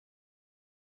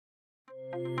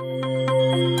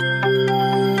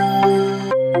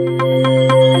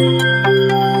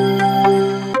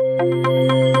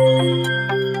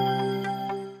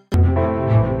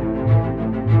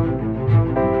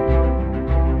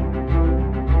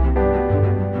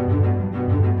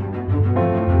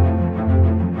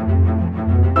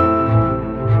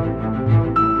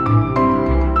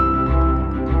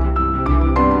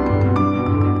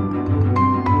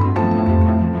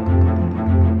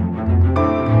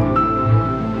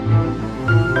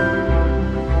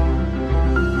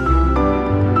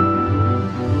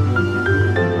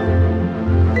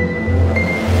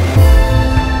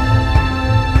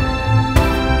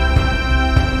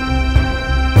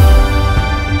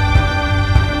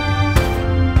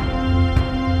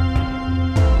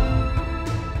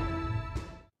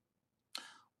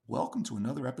Welcome to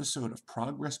another episode of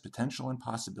Progress, Potential, and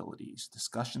Possibilities,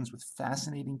 discussions with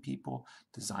fascinating people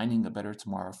designing a better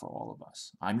tomorrow for all of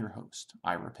us. I'm your host,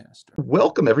 Ira Pastor.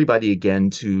 Welcome, everybody, again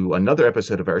to another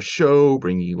episode of our show,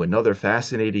 bringing you another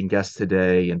fascinating guest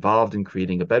today involved in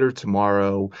creating a better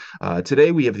tomorrow.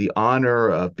 Today, we have the honor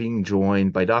of being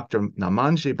joined by Dr.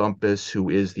 Namandjé Bumpus, who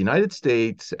is the United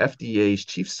States FDA's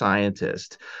chief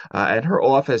scientist, and her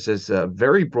office has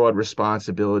very broad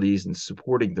responsibilities in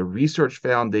supporting the research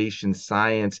foundation,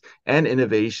 science, and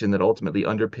innovation that ultimately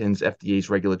underpins FDA's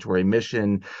regulatory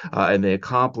mission. And they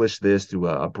accomplish this through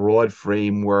a broad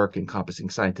framework encompassing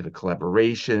scientific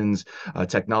collaborations,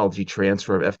 technology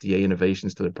transfer of FDA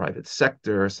innovations to the private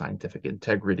sector, scientific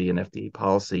integrity and FDA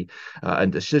policy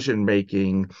and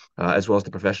decision-making, as well as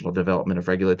the professional development of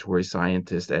regulatory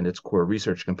scientists and its core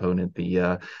research component,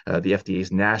 the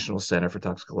FDA's National Center for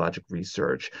Toxicological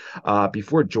Research.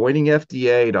 Before joining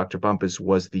FDA, Dr. Bumpus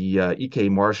was the E.K.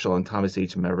 Marshall and Thomas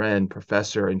H. Maren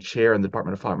Professor and Chair in the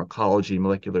Department of Pharmacology and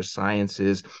Molecular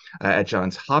Sciences at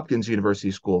Johns Hopkins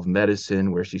University School of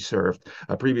Medicine, where she served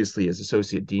previously as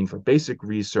Associate Dean for Basic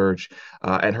Research.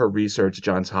 And her research at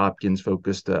Johns Hopkins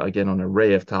focused, again, on an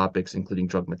array of topics, including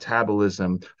drug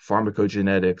metabolism,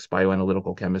 pharmacogenetics,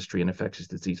 bioanalytical chemistry, and infectious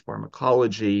disease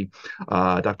pharmacology.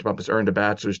 Dr. Bumpus earned a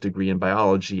bachelor's degree in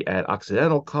biology at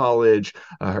Occidental College,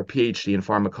 her Ph.D. in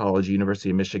pharmacology, University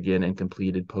of Michigan, and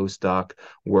completed postdoc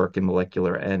work in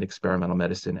molecular and experimental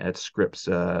medicine at Scripps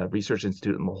Research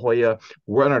Institute in La Jolla.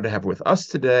 We're honored to have with us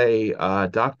today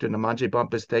Dr. Namandjé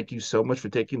Bumpus. Thank you so much for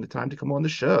taking the time to come on the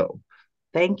show.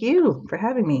 Thank you for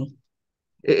having me.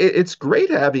 It's great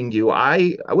having you.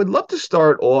 I would love to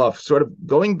start off sort of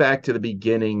going back to the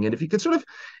beginning, and if you could sort of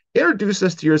introduce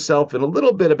us to yourself and a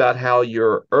little bit about how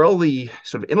your early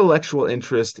sort of intellectual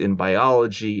interest in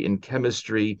biology, in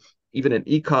chemistry, even in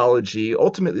ecology,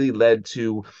 ultimately led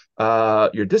to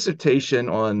your dissertation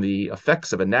on the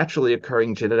effects of a naturally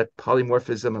occurring genetic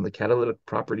polymorphism on the catalytic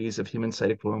properties of human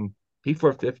cytochrome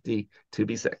P450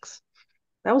 2b6.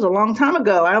 That was a long time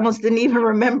ago. I almost didn't even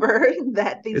remember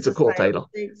that. It's a cool title.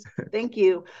 Thank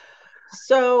you.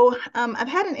 So I've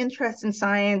had an interest in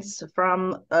science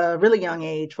from a really young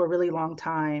age for a really long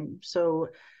time. So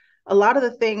a lot of the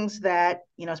things that,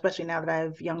 especially now that I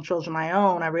have young children of my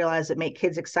own, I realize that make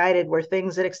kids excited were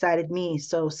things that excited me.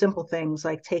 So simple things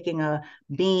like taking a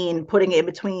bean, putting it in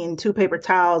between two paper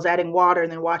towels, adding water,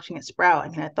 and then watching it sprout. I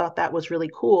mean, I thought that was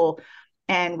really cool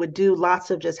and would do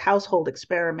lots of just household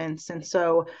experiments. And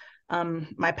so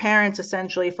my parents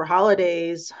essentially for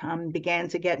holidays began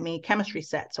to get me chemistry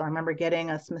sets. So I remember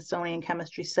getting a Smithsonian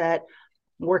chemistry set,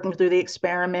 working through the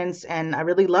experiments, and I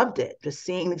really loved it. Just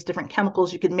seeing these different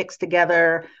chemicals you could mix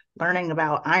together, learning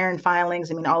about iron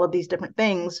filings, all of these different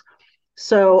things.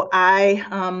 So I,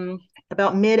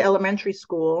 about mid-elementary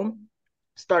school,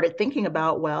 started thinking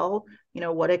about,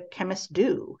 what do chemists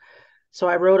do? So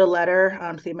I wrote a letter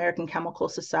to the American Chemical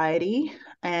Society,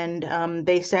 and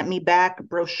they sent me back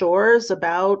brochures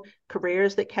about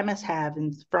careers that chemists have.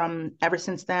 And from ever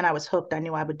since then, I was hooked. I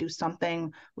knew I would do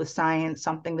something with science,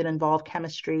 something that involved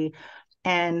chemistry,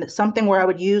 and something where I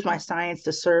would use my science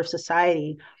to serve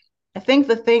society. I think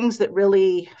the things that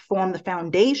really formed the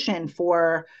foundation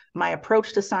for my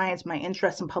approach to science, my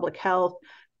interest in public health,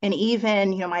 and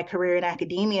even, my career in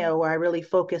academia, where I really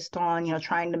focused on,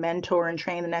 trying to mentor and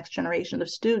train the next generation of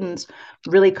students,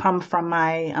 really come from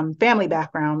my family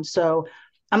background. So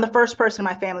I'm the first person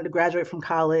in my family to graduate from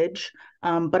college,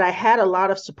 but I had a lot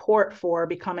of support for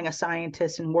becoming a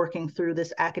scientist and working through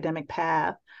this academic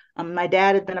path. My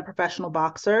dad had been a professional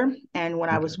boxer, and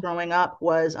when I was growing up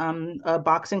was a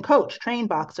boxing coach, trained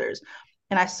boxers.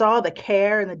 And I saw the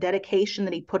care and the dedication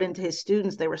that he put into his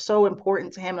students. They were so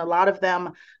important to him. And a lot of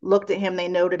them looked at him, they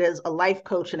noted as a life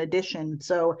coach in addition.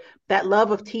 So that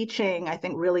love of teaching, I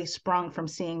think, really sprung from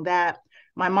seeing that.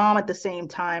 my mom at the same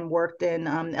time worked in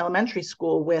elementary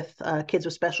school with kids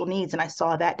with special needs, and I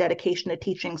saw that dedication to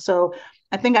teaching. So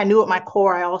I think I knew at my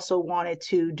core I also wanted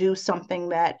to do something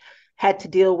that had to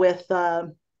deal with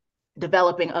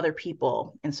developing other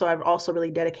people. And so I've also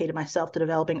really dedicated myself to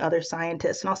developing other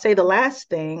scientists. And I'll say the last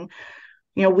thing,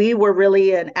 we were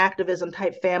really an activism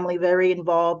type family, very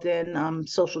involved in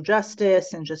social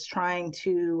justice and just trying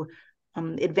to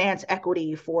advance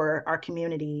equity for our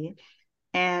community.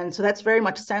 And so that's very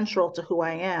much central to who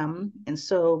I am. And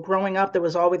so growing up, there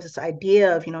was always this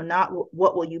idea of, not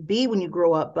what will you be when you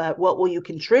grow up, but what will you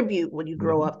contribute when you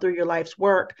grow up through your life's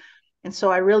work. And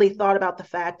so I really thought about the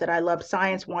fact that I loved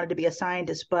science, wanted to be a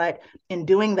scientist, but in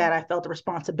doing that, I felt a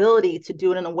responsibility to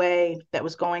do it in a way that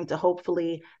was going to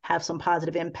hopefully have some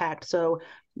positive impact. So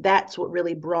that's what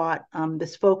really brought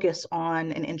this focus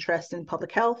on an interest in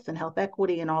public health and health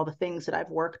equity and all the things that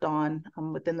I've worked on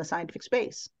within the scientific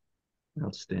space.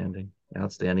 Outstanding.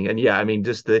 Outstanding. And yeah, I mean,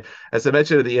 just as I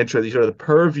mentioned in the intro, the sort of the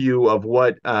purview of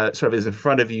what sort of is in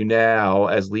front of you now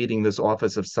as leading this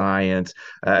Office of Science,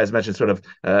 as mentioned, sort of,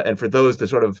 and for those that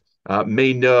sort of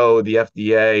may know the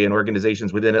FDA and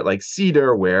organizations within it, like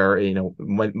CDER, where,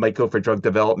 might go for drug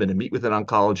development and meet with an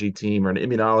oncology team or an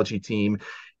immunology team.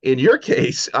 In your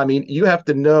case, I mean, you have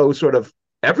to know sort of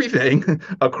everything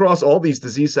across all these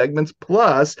disease segments,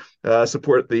 plus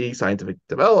support the scientific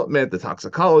development, the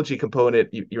toxicology component.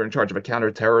 You're in charge of a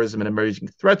counterterrorism and emerging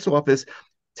threats office.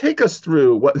 Take us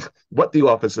through what the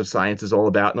Office of Science is all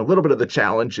about and a little bit of the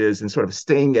challenges and sort of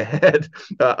staying ahead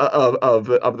of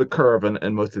the curve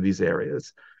in most of these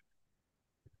areas.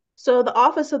 So the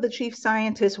Office of the Chief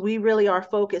Scientist, we really are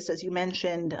focused, as you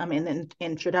mentioned in the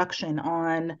introduction,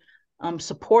 on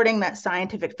supporting that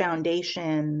scientific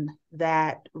foundation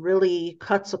that really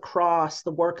cuts across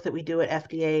the work that we do at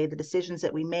FDA, the decisions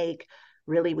that we make.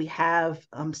 Really, we have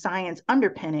science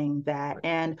underpinning that.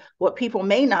 And what people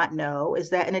may not know is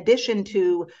that in addition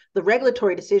to the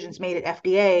regulatory decisions made at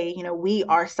FDA, we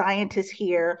are scientists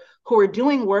here who are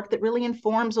doing work that really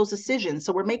informs those decisions.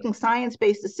 So we're making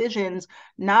science-based decisions,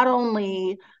 not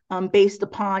only based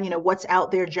upon what's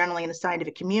out there generally in the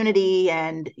scientific community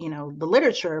and the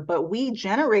literature, but we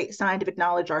generate scientific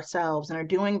knowledge ourselves and are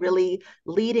doing really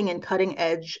leading and cutting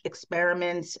edge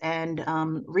experiments and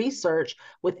research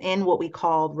within what we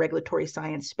call regulatory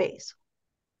science space.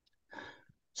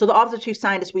 So the Office of Chief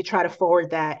Scientist, we try to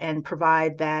forward that and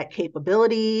provide that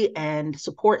capability and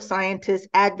support scientists,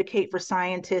 advocate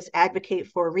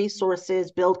for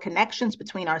resources, build connections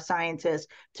between our scientists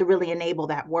to really enable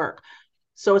that work.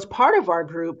 So as part of our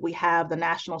group, we have the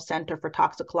National Center for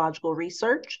Toxicological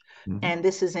Research, and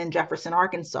this is in Jefferson,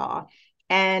 Arkansas.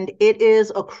 And it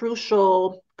is a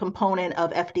crucial component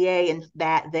of FDA in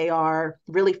that they are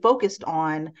really focused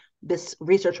on this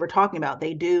research we're talking about.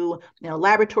 They do,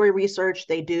 laboratory research,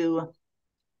 they do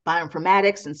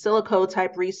bioinformatics and silico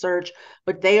type research,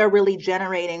 but they are really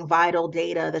generating vital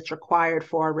data that's required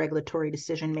for our regulatory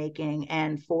decision making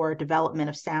and for development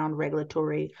of sound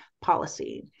regulatory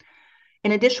policy.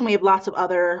 In addition, we have lots of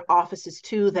other offices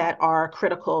too that are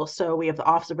critical. So we have the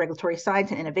Office of Regulatory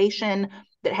Science and Innovation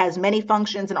that has many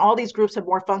functions, and all these groups have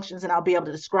more functions than I'll be able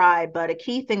to describe. But a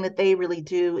key thing that they really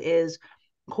do is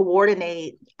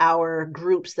coordinate our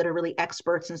groups that are really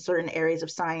experts in certain areas of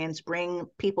science, bring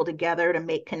people together to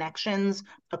make connections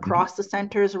across the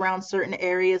centers around certain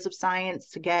areas of science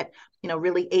to get,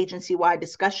 really agency-wide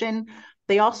discussion.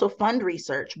 They also fund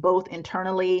research, both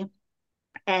internally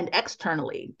and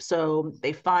externally. So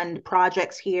they fund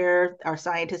projects here. Our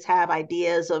scientists have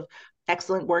ideas of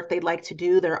excellent work they'd like to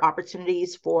do. There are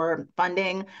opportunities for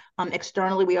funding.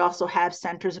 Externally, we also have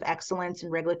centers of excellence in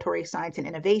regulatory science and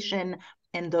innovation,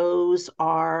 and those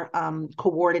are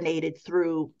coordinated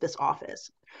through this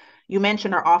office. You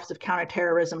mentioned our Office of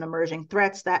Counterterrorism and Emerging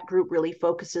Threats. That group really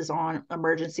focuses on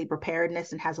emergency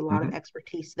preparedness and has a lot of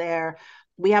expertise there.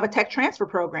 We have a tech transfer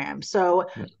program. So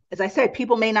as I said,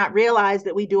 people may not realize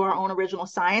that we do our own original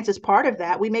science. As part of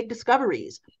that, we make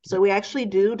discoveries. So we actually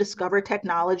do discover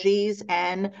technologies,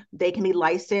 and they can be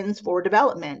licensed for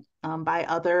development by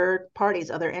other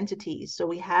parties, other entities. So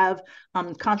we have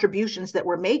contributions that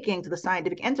we're making to the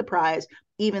scientific enterprise,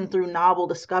 even through novel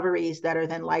discoveries that are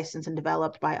then licensed and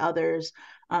developed by others.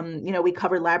 We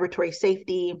cover laboratory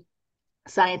safety,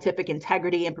 scientific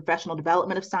integrity and professional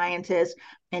development of scientists,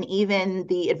 and even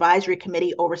the advisory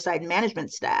committee oversight and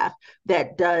management staff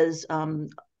that does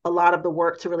a lot of the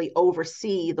work to really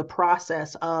oversee the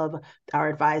process of our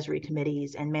advisory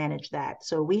committees and manage that.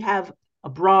 So we have a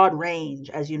broad range,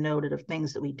 as you noted, of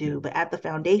things that we do, but at the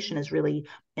foundation is really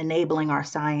enabling our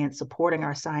science, supporting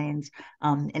our science,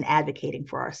 and advocating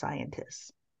for our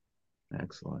scientists.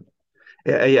 Excellent.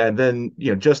 Yeah, and then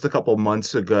just a couple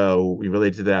months ago, we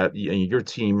related to that. Your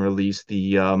team released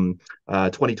the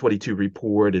 2022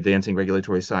 report, Advancing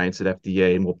Regulatory Science at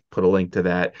FDA, and we'll put a link to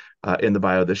that in the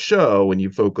bio of the show. And you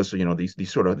focus,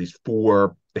 these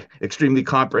four extremely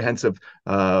comprehensive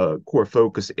core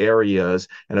focus areas.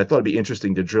 And I thought it'd be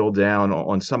interesting to drill down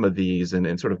on some of these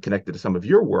and sort of connect it to some of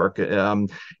your work.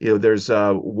 There's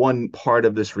one part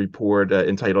of this report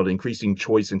entitled "Increasing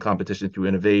Choice and Competition Through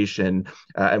Innovation."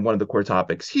 And one of the core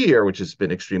topics here, which has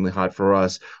been extremely hot for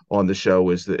us on the show,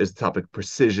 is the topic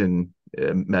precision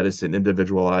medicine,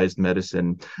 individualized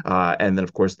medicine, and then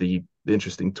of course the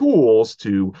interesting tools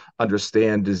to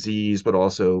understand disease, but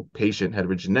also patient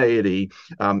heterogeneity.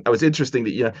 I was interesting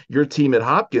that your team at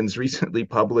Hopkins recently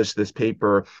published this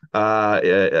paper,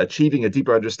 achieving a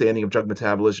deeper understanding of drug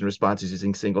metabolism responses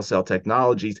using single cell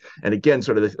technologies. And again,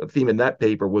 sort of the theme in that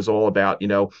paper was all about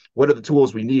what are the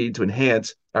tools we need to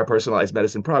enhance our personalized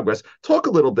medicine progress. Talk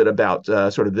a little bit about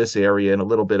sort of this area and a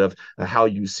little bit of how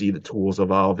you see the tools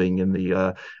evolving in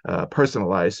the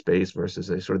personalized space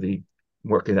versus a sort of the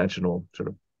more conventional sort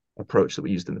of approach that we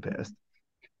used in the past.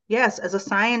 Yes, as a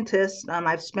scientist,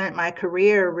 I've spent my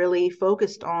career really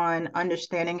focused on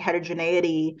understanding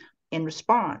heterogeneity in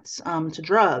response to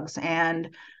drugs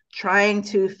and trying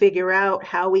to figure out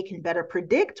how we can better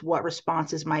predict what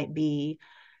responses might be.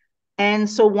 And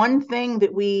so one thing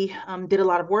that we did a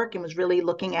lot of work in was really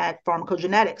looking at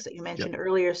pharmacogenetics that you mentioned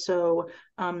earlier. So,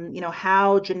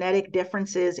 how genetic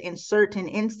differences in certain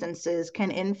instances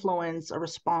can influence a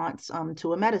response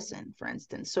to a medicine, for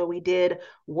instance. So we did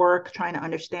work trying to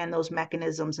understand those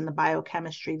mechanisms and the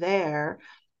biochemistry there,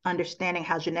 understanding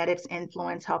how genetics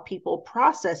influence how people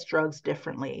process drugs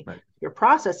differently. Right. You're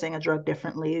processing a drug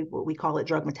differently, what we call it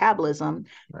drug metabolism,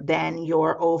 right, then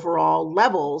your overall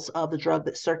levels of the drug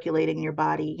that's circulating in your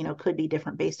body, could be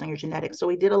different based on your genetics. So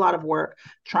we did a lot of work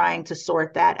trying to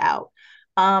sort that out.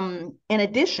 In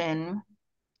addition,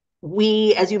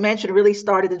 we, as you mentioned, really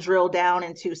started to drill down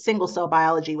into single cell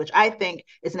biology, which I think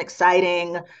is an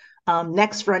exciting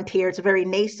next frontier. It's a very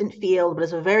nascent field, but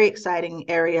it's a very exciting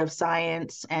area of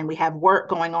science. And we have work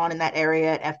going on in that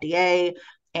area at FDA.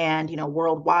 And,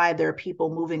 worldwide, there are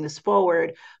people moving this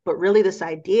forward. But really this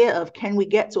idea of, can we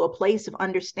get to a place of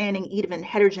understanding even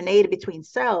heterogeneity between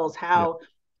cells, how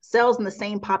cells in the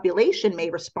same population may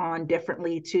respond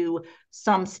differently to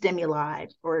some stimuli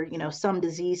or, some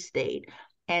disease state.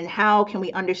 And how can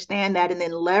we understand that and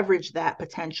then leverage that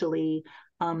potentially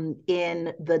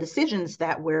in the decisions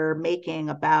that we're making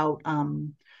about,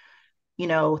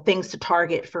 things to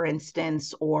target, for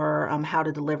instance, or how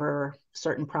to deliver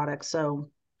certain products. So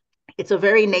it's a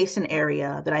very nascent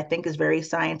area that I think is very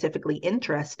scientifically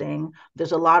interesting.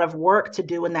 There's a lot of work to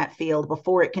do in that field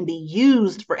before it can be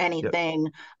used for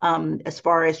anything as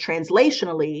far as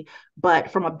translationally. But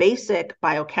from a basic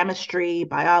biochemistry,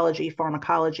 biology,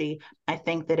 pharmacology, I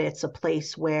think that it's a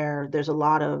place where there's a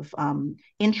lot of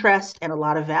interest and a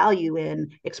lot of value in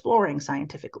exploring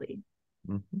scientifically.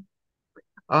 Mm-hmm.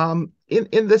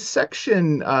 In the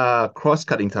section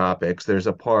cross-cutting topics, there's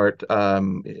a part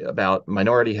about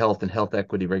minority health and health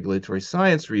equity regulatory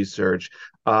science research,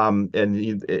 and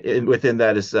within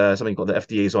that is something called the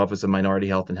FDA's Office of Minority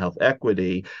Health and Health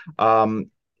Equity.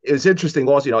 It was interesting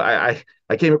also,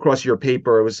 I came across your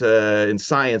paper. It was in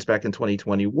Science back in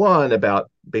 2021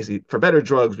 about basically for better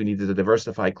drugs, we needed to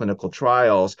diversify clinical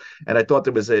trials. And I thought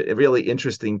there was a really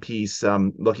interesting piece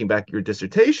looking back at your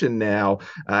dissertation now.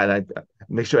 And I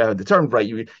make sure I have the term right.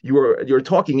 You were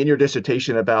talking in your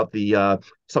dissertation about the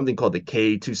something called the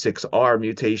K26R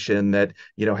mutation that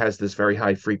has this very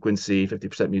high frequency,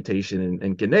 50% mutation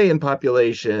in Ghanaian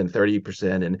population,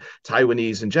 30% in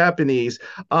Taiwanese and Japanese.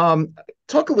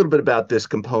 Talk a little bit about this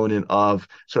component of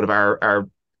sort of our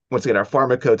once again, our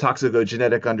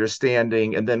pharmacotoxicogenetic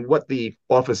understanding, and then what the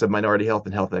Office of Minority Health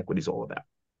and Health Equity is all about.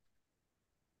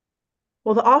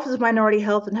 Well, the Office of Minority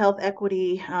Health and Health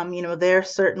Equity, they're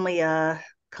certainly a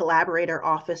collaborator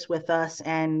office with us,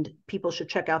 and people should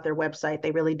check out their website.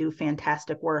 They really do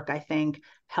fantastic work, I think,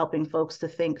 helping folks to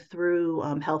think through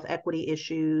health equity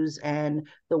issues and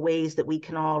the ways that we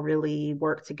can all really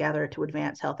work together to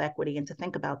advance health equity and to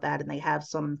think about that. And they have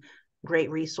some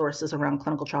great resources around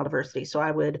clinical trial diversity. So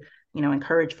I would,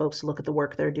 encourage folks to look at the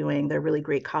work they're doing. They're really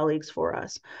great colleagues for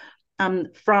us.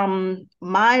 From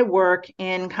my work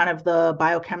in kind of the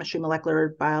biochemistry,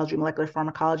 molecular biology, molecular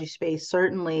pharmacology space,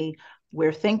 certainly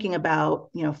we're thinking about,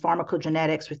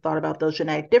 pharmacogenetics. We thought about those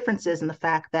genetic differences and the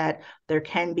fact that there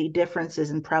can be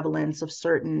differences in prevalence of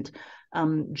certain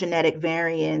genetic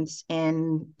variants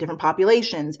in different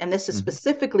populations. And this is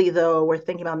specifically, though, we're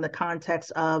thinking about in the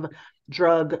context of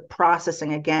drug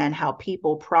processing, again, how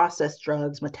people process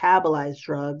drugs, metabolize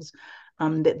drugs,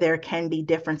 that there can be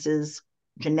differences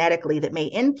genetically that may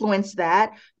influence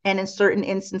that. And in certain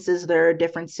instances, there are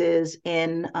differences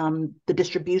in the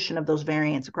distribution of those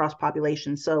variants across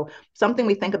populations. So something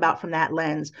we think about from that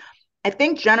lens. I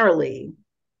think generally,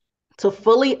 to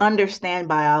fully understand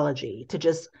biology, to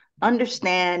just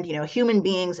understand, human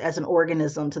beings as an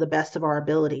organism to the best of our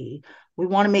ability, we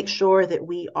want to make sure that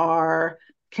we are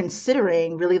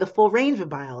considering really the full range of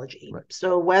biology. Right.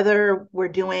 So whether we're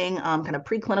doing kind of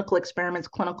preclinical experiments,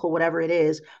 clinical, whatever it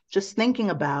is, just thinking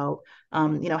about,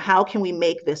 how can we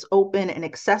make this open and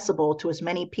accessible to as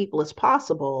many people as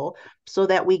possible so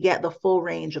that we get the full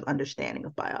range of understanding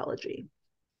of biology.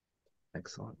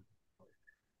 Excellent.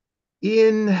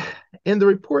 In the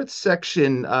report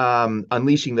section,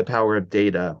 Unleashing the Power of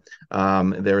Data,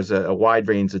 there's a wide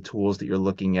range of tools that you're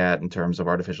looking at in terms of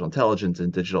artificial intelligence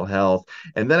and digital health.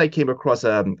 And then I came across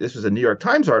this was a New York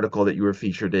Times article that you were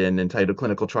featured in entitled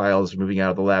Clinical Trials Moving Out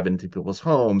of the Lab into People's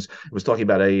Homes. It was talking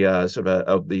about a sort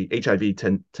of the HIV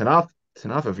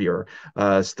tenofovir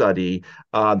study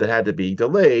that had to be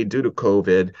delayed due to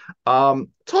COVID.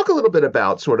 Talk a little bit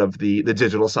about sort of the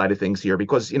digital side of things here,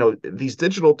 because these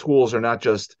digital tools are not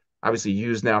just obviously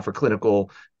used now for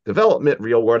clinical development,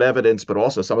 real world evidence, but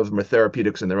also some of them are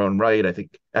therapeutics in their own right. I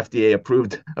think FDA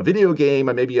approved a video game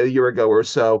maybe a year ago or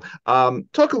so.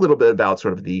 Talk a little bit about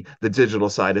sort of the digital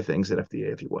side of things at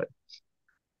FDA, if you would.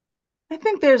 I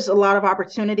think there's a lot of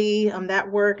opportunity. That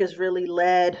work is really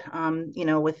led,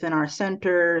 within our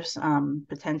centers,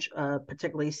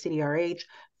 particularly CDRH.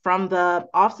 From the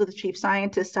Office of the Chief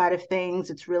Scientist side of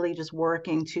things, it's really just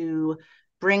working to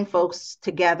bring folks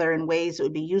together in ways that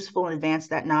would be useful and advance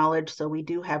that knowledge. So we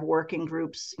do have working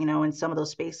groups, in some of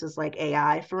those spaces like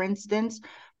AI, for instance.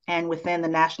 And within the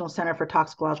National Center for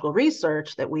Toxicological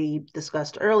Research that we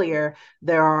discussed earlier,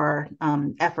 there are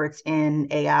efforts in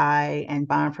AI and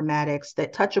bioinformatics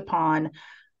that touch upon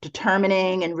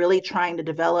determining and really trying to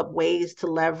develop ways to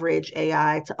leverage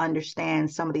AI to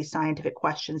understand some of these scientific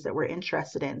questions that we're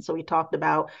interested in. So we talked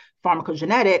about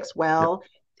pharmacogenetics. Well,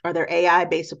 are there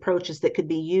AI-based approaches that could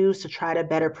be used to try to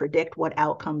better predict what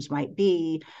outcomes might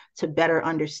be, to better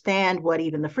understand what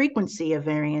even the frequency of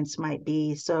variants might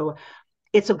be? So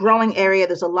it's a growing area.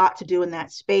 There's a lot to do in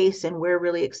that space, and we're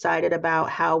really excited about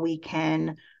how we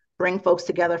can bring folks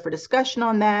together for discussion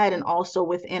on that, and also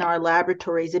within our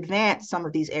laboratories advance some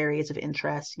of these areas of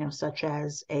interest, such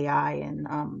as AI and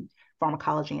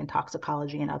pharmacology and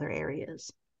toxicology and other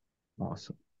areas.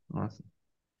 Awesome.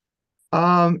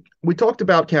 We talked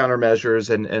about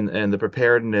countermeasures and the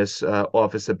preparedness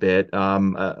office a bit.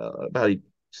 About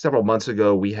several months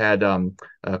ago, we had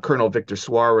Colonel Victor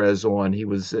Suarez on. He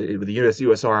was with the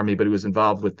U.S. Army, but he was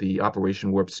involved with the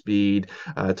Operation Warp Speed,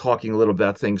 talking a little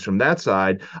about things from that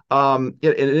side.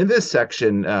 In this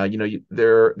section,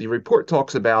 the report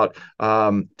talks about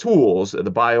tools, the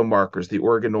biomarkers, the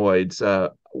organoids,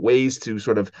 ways to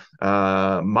sort of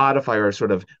modify or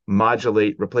sort of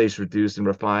modulate, replace, reduce, and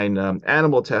refine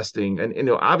animal testing. And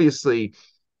obviously,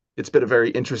 it's been a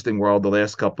very interesting world the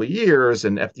last couple of years,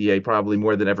 and FDA probably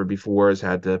more than ever before has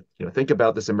had to think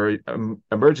about this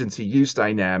emergency use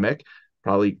dynamic.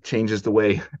 Probably changes the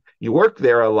way you work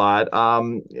there a lot.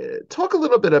 Talk a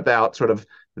little bit about sort of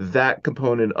that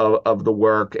component of the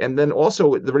work. And then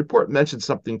also the report mentioned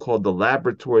something called the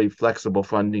laboratory flexible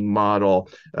funding model,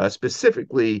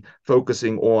 specifically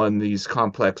focusing on these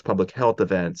complex public health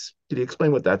events. Could you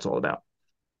explain what that's all about?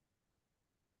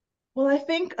 Well, I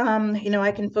think,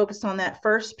 I can focus on that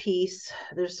first piece.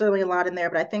 There's certainly a lot in there,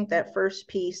 but I think that first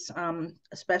piece,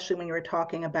 especially when you were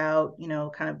talking about,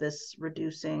 kind of this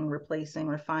reducing, replacing,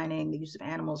 refining the use of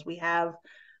animals, we have,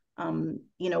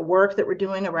 work that we're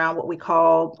doing around what we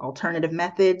call alternative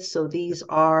methods. So these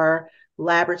are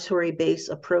laboratory-based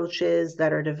approaches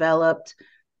that are developed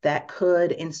that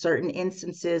could, in certain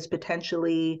instances,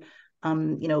 potentially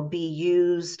be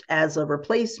used as a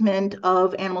replacement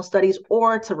of animal studies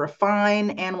or to refine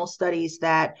animal studies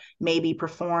that may be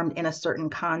performed in a certain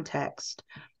context.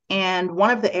 And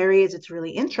one of the areas that's really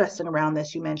interesting around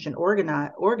this, you mentioned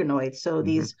organoids. So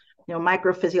these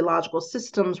microphysiological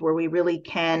systems where we really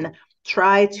can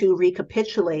try to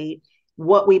recapitulate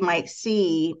what we might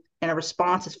see in a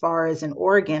response as far as an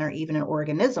organ or even an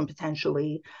organism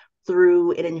potentially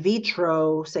through an in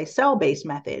vitro, say, cell-based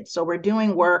method. So we're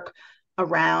doing work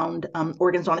around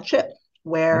organs on a chip,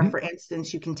 where, for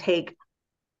instance, you can take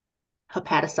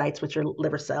hepatocytes, which are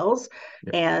liver cells,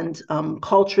 Yep. and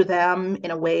culture them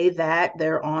in a way that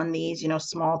they're on these,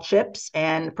 small chips,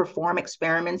 and perform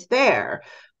experiments there,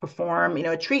 perform,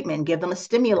 a treatment, give them a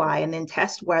stimuli, and then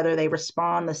test whether they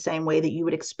respond the same way that you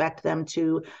would expect them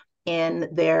to in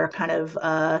their kind of,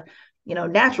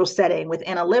 natural setting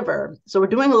within a liver. So we're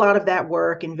doing a lot of that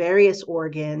work in various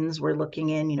organs. We're looking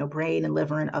in, brain and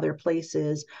liver and other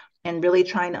places, and really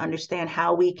trying to understand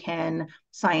how we can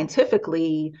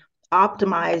scientifically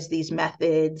optimize these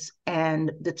methods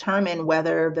and determine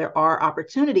whether there are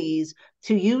opportunities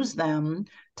to use them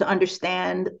to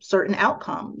understand certain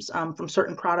outcomes from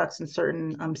certain products and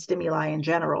certain stimuli in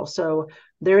general. So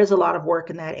there is a lot of work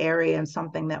in that area, and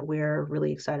something that we're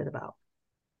really excited about.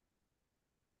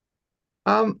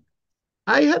 Um,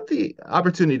 I had the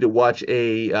opportunity to watch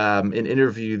a an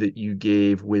interview that you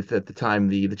gave with at the time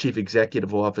the chief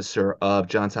executive officer of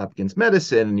Johns Hopkins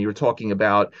Medicine, and you were talking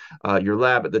about your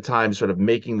lab at the time, sort of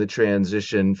making the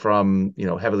transition from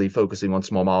heavily focusing on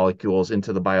small molecules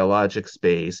into the biologic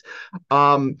space.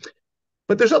 Um,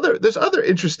 but there's other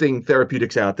interesting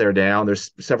therapeutics out there now. And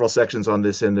there's several sections on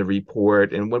this in the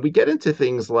report, and when we get into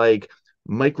things like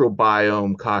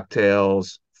microbiome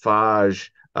cocktails, phage,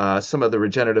 some of the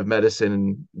regenerative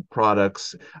medicine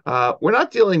products, we're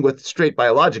not dealing with straight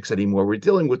biologics anymore. We're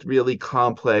dealing with really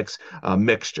complex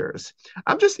mixtures.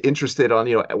 I'm just interested on,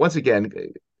 once again,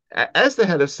 as the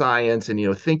head of science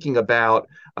and, thinking about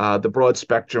the broad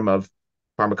spectrum of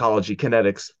pharmacology,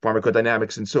 kinetics,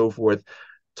 pharmacodynamics, and so forth.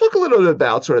 Talk a little bit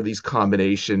about sort of these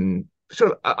combination,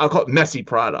 sort of, I'll call it messy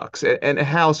products, and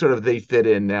how sort of they fit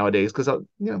in nowadays, because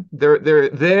they're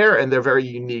there and they're very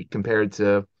unique compared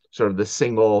to sort of the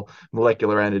single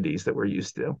molecular entities that we're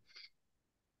used to.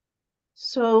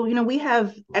 So, we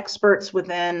have experts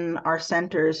within our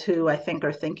centers who I think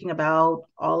are thinking about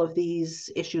all of these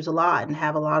issues a lot and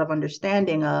have a lot of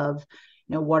understanding of,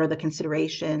 what are the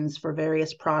considerations for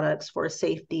various products for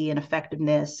safety and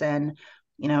effectiveness, and,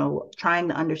 trying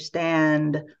to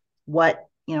understand what,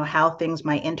 how things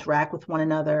might interact with one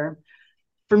another.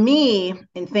 For me,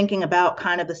 in thinking about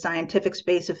kind of the scientific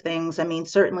space of things, I mean,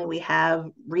 certainly we have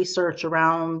research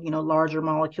around, larger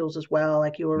molecules as well,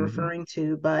 like you were Mm-hmm. referring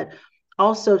to, but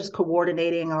also just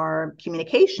coordinating our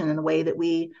communication in the way that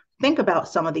we think about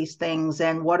some of these things,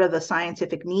 and what are the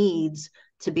scientific needs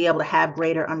to be able to have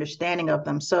greater understanding of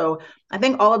them. So I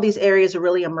think all of these areas are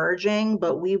really emerging,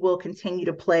 but we will continue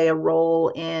to play a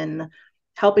role in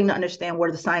helping to understand what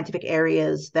are the scientific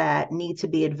areas that need to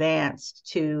be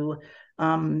advanced to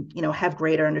have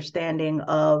greater understanding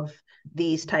of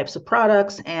these types of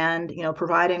products, and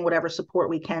providing whatever support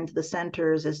we can to the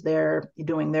centers as they're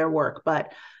doing their work.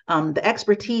 But the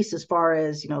expertise as far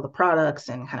as the products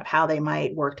and kind of how they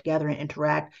might work together and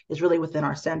interact is really within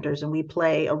our centers, and we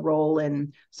play a role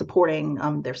in supporting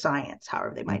their science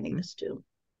however they might need Mm-hmm. us to.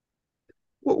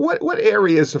 What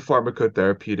areas of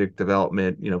pharmacotherapeutic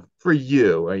development, for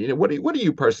you, what are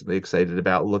you personally excited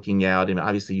about looking out? And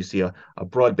obviously, you see a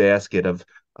broad basket of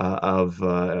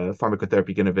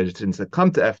pharmacotherapeutic innovations that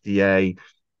come to FDA.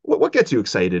 What gets you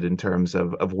excited in terms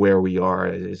of where we are?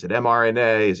 Is it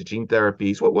mRNA? Is it gene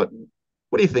therapies? What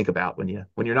do you think about when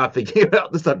you're not thinking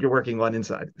about the stuff you're working on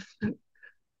inside?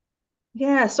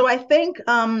 Yeah, so I think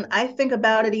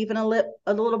about it even a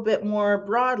little bit more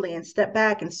broadly and step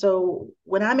back. And so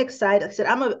when I'm excited, like I said,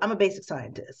 I'm a basic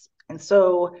scientist, and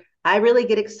so I really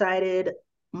get excited.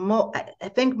 I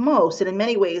think most, and in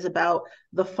many ways, about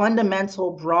the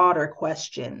fundamental broader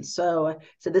questions. So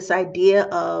this idea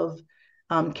of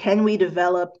can we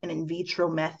develop an in vitro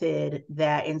method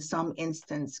that, in some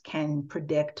instance, can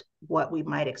predict what we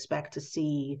might expect to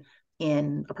see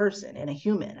in a person, in a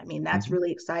human? I mean, that's Mm-hmm.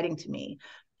 really exciting to me.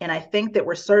 And I think that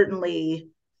we're certainly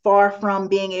far from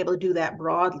being able to do that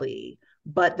broadly,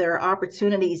 but there are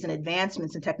opportunities and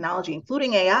advancements in technology,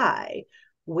 including AI,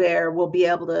 where we'll be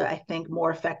able to, I think,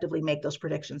 more effectively make those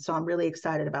predictions. So I'm really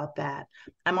excited about that.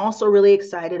 I'm also really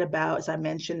excited about, as I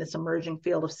mentioned, this emerging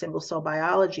field of single cell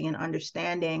biology and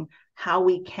understanding how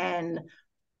we can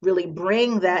really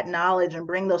bring that knowledge and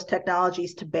bring those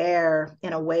technologies to bear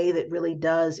in a way that really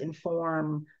does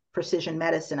inform precision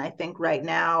medicine. I think right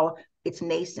now it's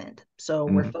nascent. So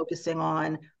we're Mm-hmm. focusing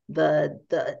on the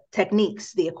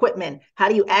techniques, the equipment. How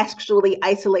do you actually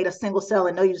isolate a single cell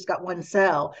and know you just got one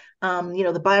cell?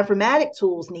 The bioinformatic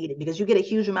tools needed, because you get a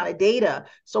huge amount of data.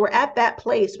 So we're at that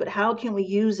place, but how can we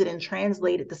use it and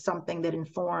translate it to something that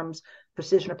informs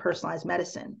precision or personalized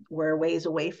medicine? We're ways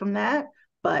away from that,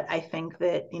 but I think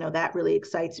that that really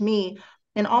excites me.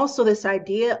 And also this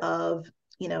idea of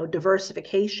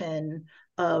diversification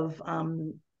of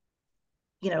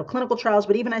clinical trials,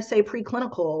 but even I say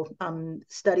preclinical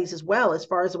studies as well, as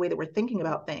far as the way that we're thinking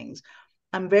about things.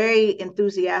 I'm very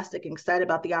enthusiastic and excited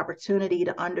about the opportunity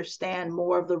to understand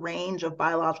more of the range of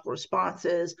biological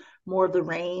responses, more of the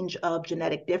range of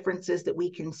genetic differences that we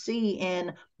can see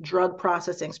in drug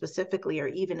processing specifically, or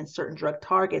even in certain drug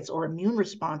targets or immune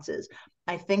responses.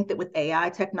 I think that with AI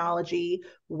technology,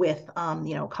 with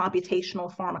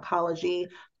computational pharmacology,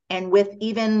 and with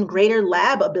even greater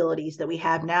lab abilities that we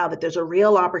have now, that there's a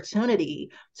real opportunity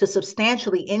to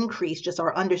substantially increase just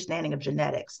our understanding of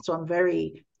genetics. So I'm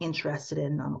very interested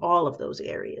in all of those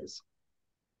areas.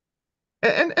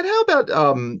 And how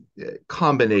about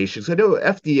combinations? I know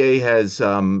FDA has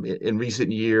in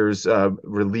recent years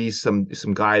released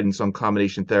some guidance on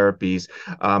combination therapies.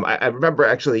 I remember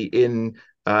actually in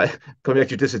coming back to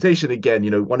your dissertation again,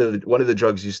 one of the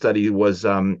drugs you studied was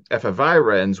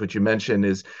efavirenz, which you mentioned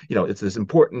is, it's this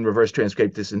important reverse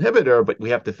transcriptase inhibitor, but we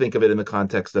have to think of it in the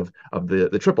context of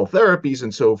the triple therapies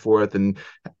and so forth, and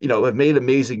have made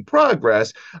amazing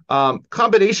progress.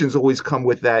 Combinations always come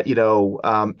with that,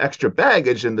 extra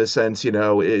baggage in the sense,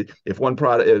 if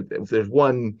there's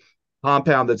one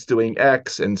compound that's doing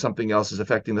X and something else is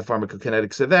affecting the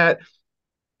pharmacokinetics of that,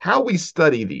 how we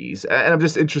study these. And I'm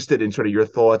just interested in sort of your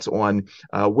thoughts on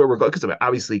where we're going, because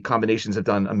obviously combinations have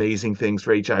done amazing things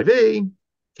for HIV,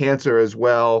 cancer as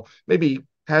well. Maybe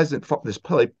hasn't, this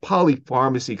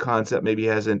polypharmacy concept maybe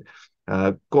hasn't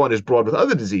gone as broad with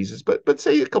other diseases, but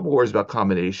say a couple words about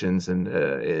combinations and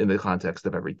in the context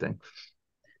of everything.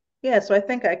 Yeah, so I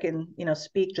think I can,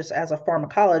 speak just as a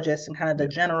pharmacologist and kind of the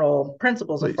general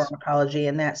principles of Please. pharmacology,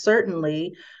 and that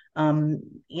certainly,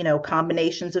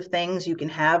 combinations of things, you can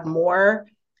have more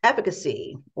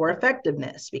efficacy or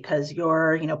effectiveness because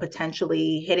you're,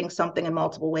 potentially hitting something in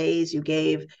multiple ways. You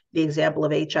gave the example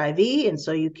of HIV, and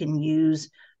so you can use,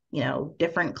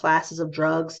 different classes of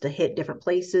drugs to hit different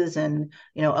places and,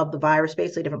 of the virus,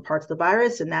 basically different parts of the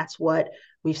virus. And that's what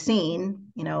we've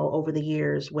seen, over the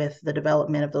years with the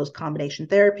development of those combination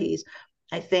therapies.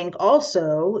 I think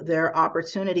also there are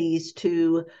opportunities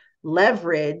to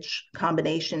leverage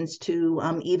combinations to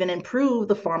even improve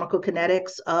the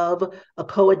pharmacokinetics of a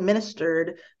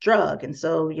co-administered drug. And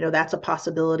so, that's a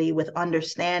possibility with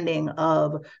understanding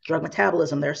of drug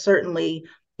metabolism. There's certainly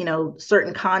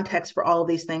certain contexts for all of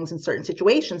these things in certain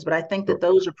situations, but I think that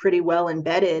those are pretty well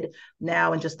embedded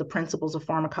now in just the principles of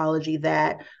pharmacology,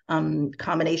 that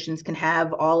combinations can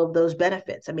have all of those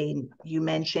benefits. I mean, you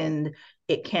mentioned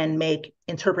it can make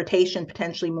interpretation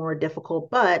potentially more difficult,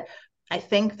 but I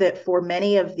think that for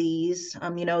many of these,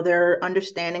 there are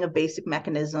understanding of basic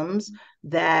mechanisms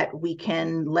that we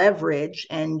can leverage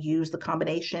and use the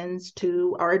combinations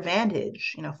to our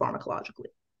advantage, pharmacologically.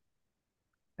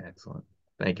 Excellent.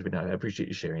 Thank you for that. I appreciate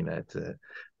you sharing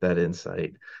that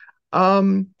insight.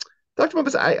 Dr.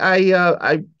 Bumpus,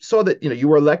 I saw that you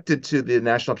were elected to the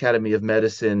National Academy of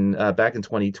Medicine back in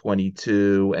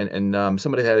 2022, and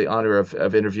somebody had the honor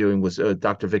of interviewing was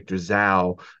Dr. Victor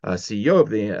Zhao, CEO of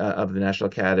the National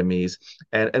Academies,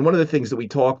 and one of the things that we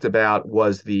talked about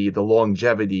was the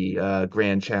longevity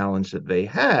grand challenge that they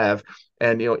have.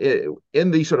 And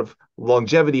in the sort of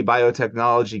longevity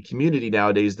biotechnology community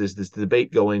nowadays, there's this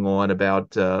debate going on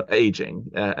about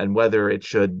aging and whether it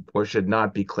should or should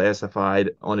not be classified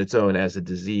on its own as a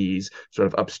disease, sort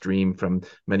of upstream from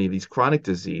many of these chronic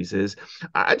diseases.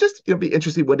 I just be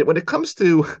interested when it comes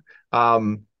to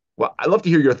well, I'd love to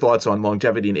hear your thoughts on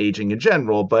longevity and aging in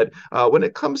general, but when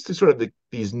it comes to sort of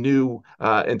these new,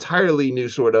 entirely new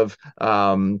sort of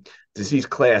disease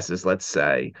classes, let's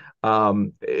say,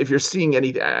 if you're seeing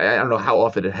any, I don't know how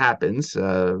often it happens,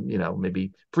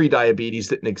 maybe pre-diabetes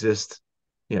didn't exist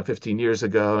 15 years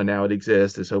ago, and now it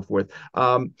exists and so forth.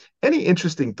 Any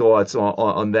interesting thoughts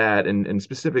on that? And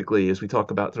specifically, as we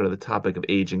talk about sort of the topic of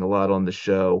aging a lot on the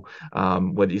show,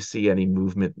 whether you see any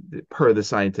movement per the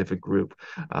scientific group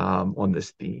on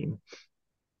this theme?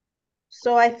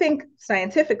 So I think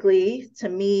scientifically, to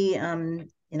me,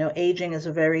 aging is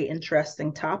a very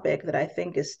interesting topic that I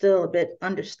think is still a bit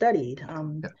understudied,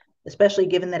 especially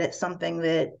given that it's something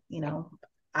that,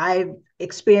 I've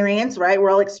experienced, right? We're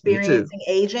all experiencing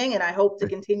aging, and I hope to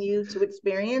continue to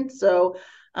experience. So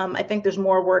I think there's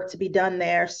more work to be done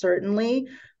there, certainly.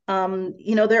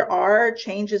 There are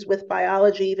changes with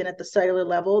biology, even at the cellular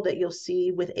level, that you'll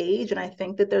see with age. And I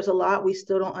think that there's a lot we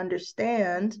still don't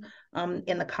understand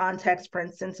in the context, for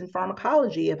instance, in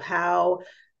pharmacology, of how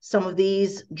some of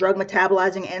these drug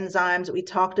metabolizing enzymes that we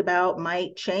talked about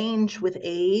might change with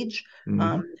age,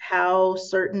 how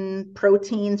certain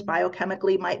proteins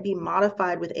biochemically might be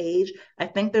modified with age. I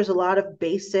think there's a lot of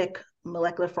basic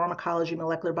molecular pharmacology,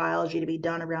 molecular biology to be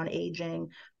done around aging,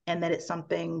 and that it's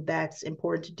something that's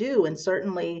important to do. And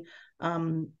certainly,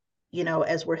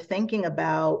 as we're thinking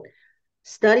about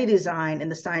study design in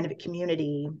the scientific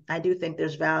community, I do think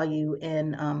there's value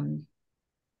in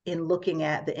looking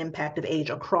at the impact of age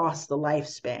across the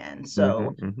lifespan.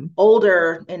 So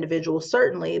older individuals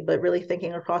certainly, but really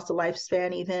thinking across the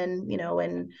lifespan, even,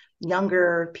 in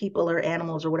younger people or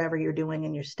animals or whatever you're doing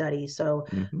in your study. So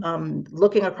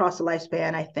looking across the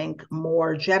lifespan, I think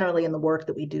more generally in the work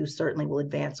that we do certainly will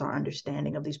advance our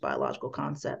understanding of these biological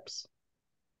concepts.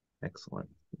 Excellent.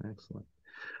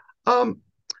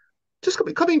 Just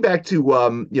coming back to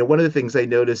one of the things I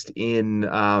noticed in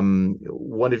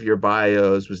one of your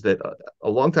bios was that a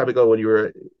long time ago when you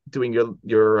were doing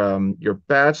your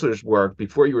bachelor's work,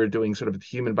 before you were doing sort of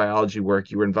human biology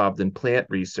work, you were involved in plant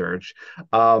research.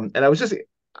 And I was just,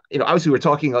 obviously we're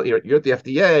talking, you're at the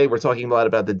FDA, we're talking a lot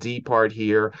about the D part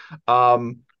here.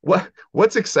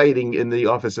 What's exciting in the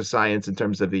Office of Science in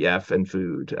terms of the F and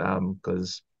food?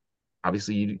 Because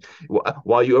obviously,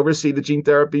 while you oversee the gene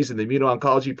therapies and the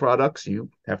immuno-oncology products,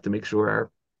 you have to make sure our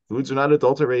foods are not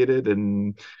adulterated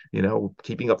and,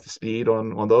 keeping up the speed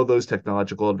on all those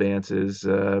technological advances.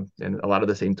 And a lot of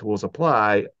the same tools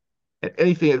apply.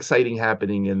 Anything exciting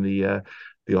happening in the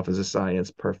Office of Science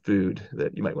per food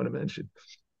that you might want to mention?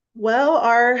 Well,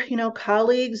 our,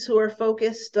 colleagues who are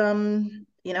focused,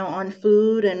 on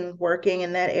food and working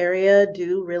in that area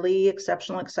do really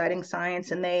exceptional, exciting science.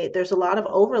 And there's a lot of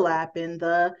overlap in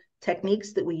the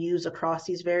techniques that we use across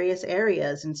these various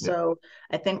areas. And so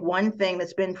I think one thing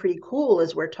that's been pretty cool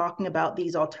is we're talking about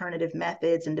these alternative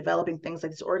methods and developing things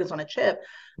like these organs on a chip.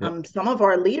 Some of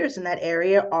our leaders in that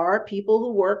area are people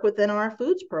who work within our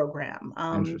foods program,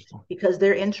 because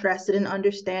they're interested in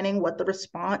understanding what the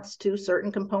response to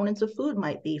certain components of food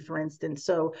might be, for instance.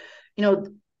 So,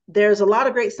 there's a lot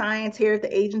of great science here at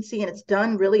the agency, and it's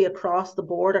done really across the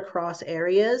board, across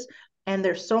areas. And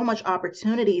there's so much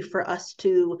opportunity for us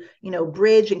to,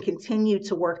 bridge and continue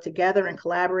to work together and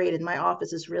collaborate. And my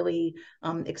office is really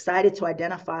excited to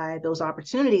identify those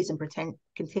opportunities and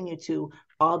continue to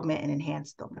augment and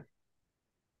enhance them.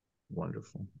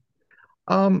 Wonderful.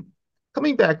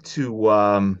 Coming back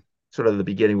to sort of the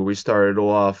beginning where we started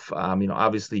off,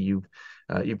 obviously you've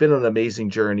been on an amazing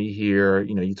journey here.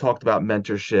 You talked about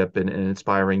mentorship and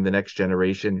inspiring the next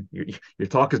generation. Your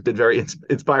talk has been very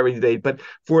inspiring today. But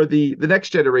for the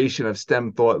next generation of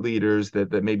STEM thought leaders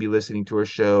that may be listening to our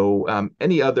show,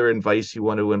 any other advice you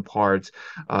want to impart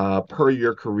per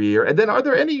your career? And then are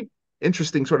there any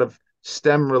interesting sort of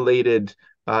STEM related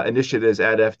initiatives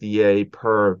at FDA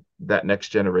per that next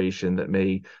generation that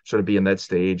may sort of be in that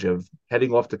stage of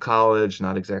heading off to college,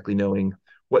 not exactly knowing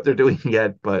what they're doing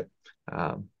yet, but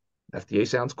FDA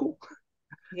sounds cool.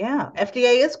 Yeah,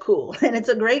 FDA is cool, and it's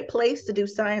a great place to do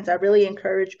science. I really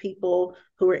encourage people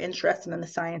who are interested in the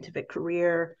scientific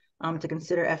career to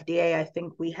consider FDA. I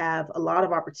think we have a lot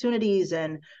of opportunities,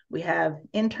 and we have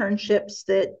internships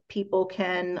that people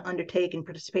can undertake and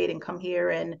participate and come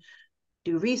here and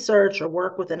do research or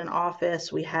work within an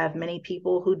office. We have many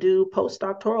people who do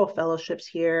postdoctoral fellowships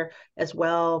here as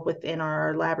well within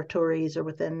our laboratories or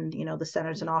within, the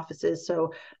centers and offices.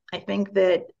 So I think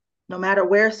that no matter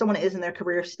where someone is in their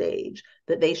career stage,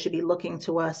 that they should be looking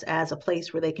to us as a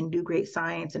place where they can do great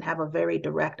science and have a very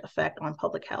direct effect on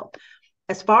public health.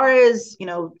 As far as,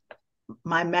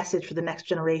 my message for the next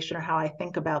generation or how I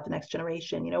think about the next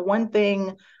generation, one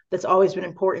thing that's always been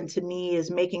important to me is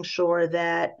making sure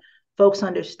that folks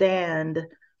understand,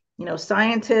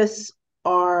 scientists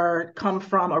come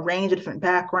from a range of different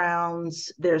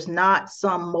backgrounds. There's not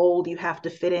some mold you have to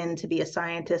fit in to be a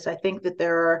scientist. I think that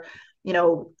there are,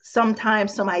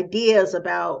 sometimes some ideas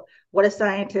about what a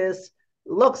scientist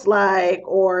looks like,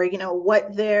 or,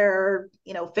 what their,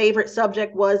 favorite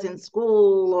subject was in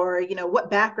school, or, what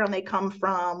background they come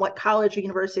from, what college or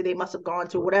university they must have gone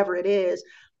to, whatever it is.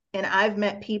 And I've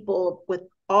met people with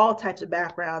all types of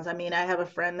backgrounds. I mean, I have a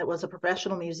friend that was a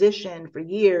professional musician for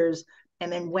years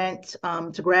and then went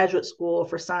to graduate school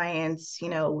for science,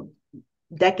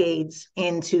 decades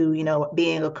into,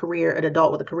 being an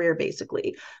adult with a career,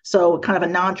 basically. So kind of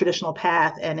a non-traditional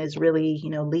path, and is really,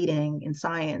 leading in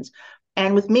science.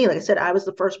 And with me, like I said, I was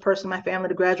the first person in my family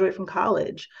to graduate from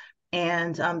college.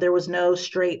 And there was no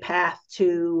straight path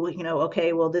to,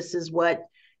 okay, well, this is what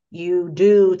you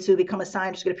do to become a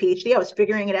scientist, get a PhD. I was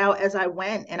figuring it out as I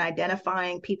went and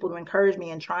identifying people to encourage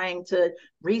me and trying to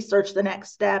research the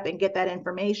next step and get that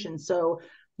information. So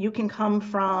you can come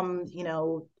from,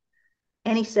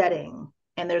 any setting,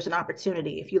 and there's an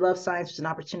opportunity. If you love science, there's an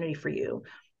opportunity for you.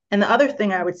 And the other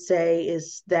thing I would say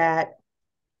is that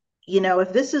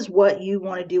if this is what you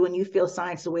want to do and you feel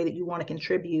science the way that you want to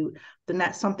contribute, then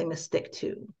that's something to stick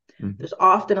to. Mm-hmm. There's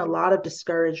often a lot of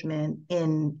discouragement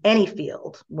in any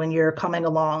field when you're coming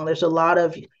along. There's a lot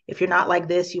of, if you're not like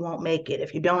this, you won't make it.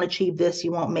 If you don't achieve this,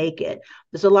 you won't make it.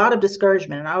 There's a lot of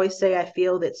discouragement. And I always say, I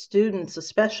feel that students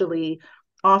especially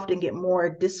often get more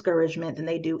discouragement than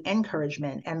they do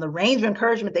encouragement. And the range of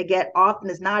encouragement they get often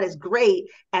is not as great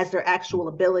as their actual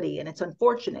ability. And it's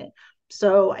unfortunate.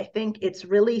 So I think it's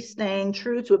really staying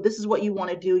true to, if this is what you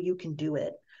want to do, you can do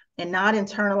it, and not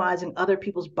internalizing other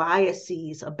people's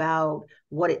biases about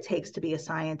what it takes to be a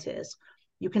scientist.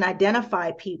 You can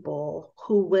identify people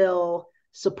who will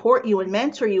support you and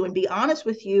mentor you and be honest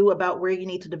with you about where you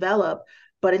need to develop.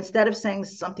 But instead of saying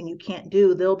this is something you can't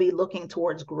do, they'll be looking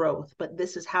towards growth. But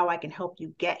this is how I can help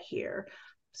you get here.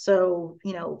 So,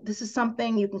 this is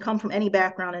something you can come from any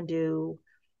background and do.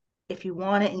 If you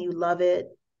want it and you love it,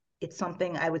 it's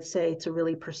something I would say to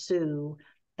really pursue.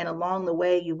 And along the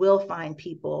way, you will find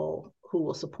people who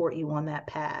will support you on that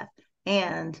path.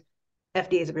 And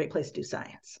FDA is a great place to do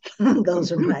science.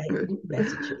 Those are my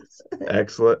messages.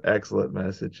 Excellent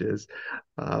messages.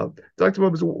 Dr.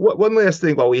 Bumpus, one last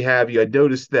thing while we have you. I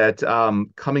noticed that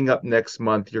coming up next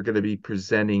month, you're going to be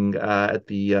presenting at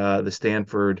the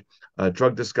Stanford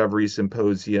Drug Discovery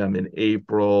Symposium in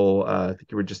April. I think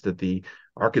you were just at the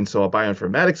Arkansas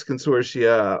Bioinformatics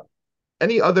Consortia.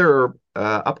 Any other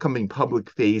upcoming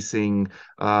public-facing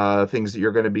things that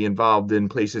you're going to be involved in,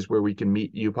 places where we can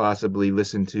meet you, possibly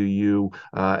listen to you?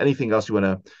 Anything else you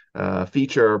want to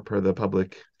feature per the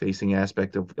public-facing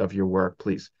aspect of your work,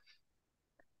 please?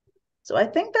 So I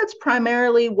think that's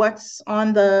primarily what's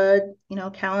on the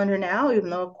calendar now,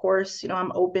 even though, of course,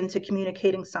 I'm open to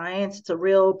communicating science. It's a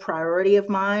real priority of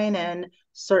mine, and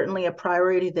certainly a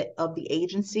priority of the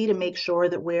agency, to make sure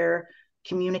that we're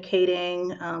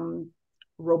communicating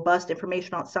robust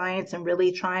information on science and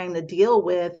really trying to deal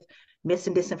with mis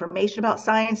and disinformation about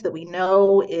science that we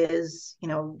know is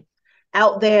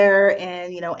out there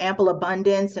and ample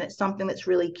abundance. And it's something that's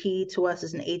really key to us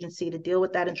as an agency to deal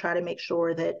with that and try to make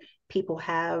sure that people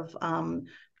have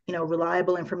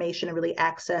reliable information and really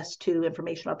access to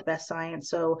information about the best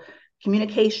science. So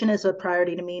communication is a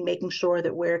priority to me, making sure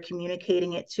that we're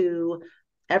communicating it to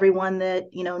everyone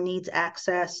that needs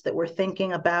access, that we're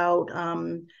thinking about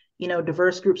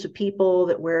diverse groups of people,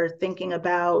 that we're thinking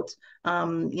about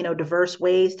diverse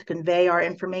ways to convey our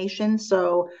information.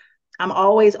 So I'm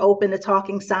always open to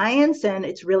talking science, and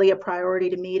it's really a priority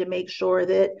to me to make sure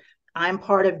that I'm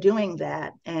part of doing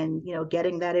that and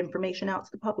getting that information out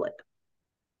to the public.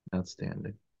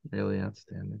 Outstanding, really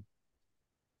outstanding.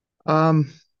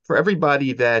 For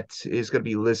everybody that is going to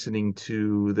be listening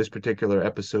to this particular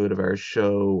episode of our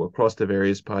show across the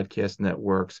various podcast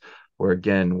networks, or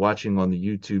again, watching on the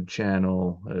YouTube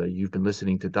channel, you've been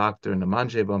listening to Dr.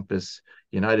 Namandjé Bumpus,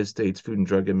 United States Food and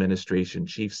Drug Administration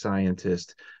Chief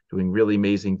Scientist, doing really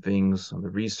amazing things on the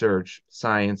research,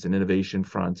 science, and innovation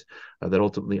front that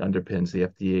ultimately underpins the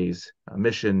FDA's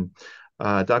mission.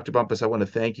 Dr. Bumpus, I want to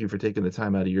thank you for taking the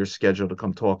time out of your schedule to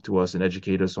come talk to us and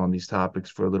educate us on these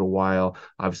topics for a little while.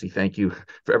 Obviously, thank you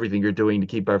for everything you're doing to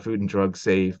keep our food and drugs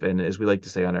safe. And as we like to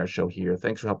say on our show here,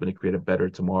 thanks for helping to create a better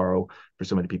tomorrow for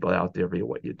so many people out there via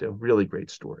what you do. Really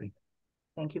great story.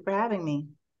 Thank you for having me.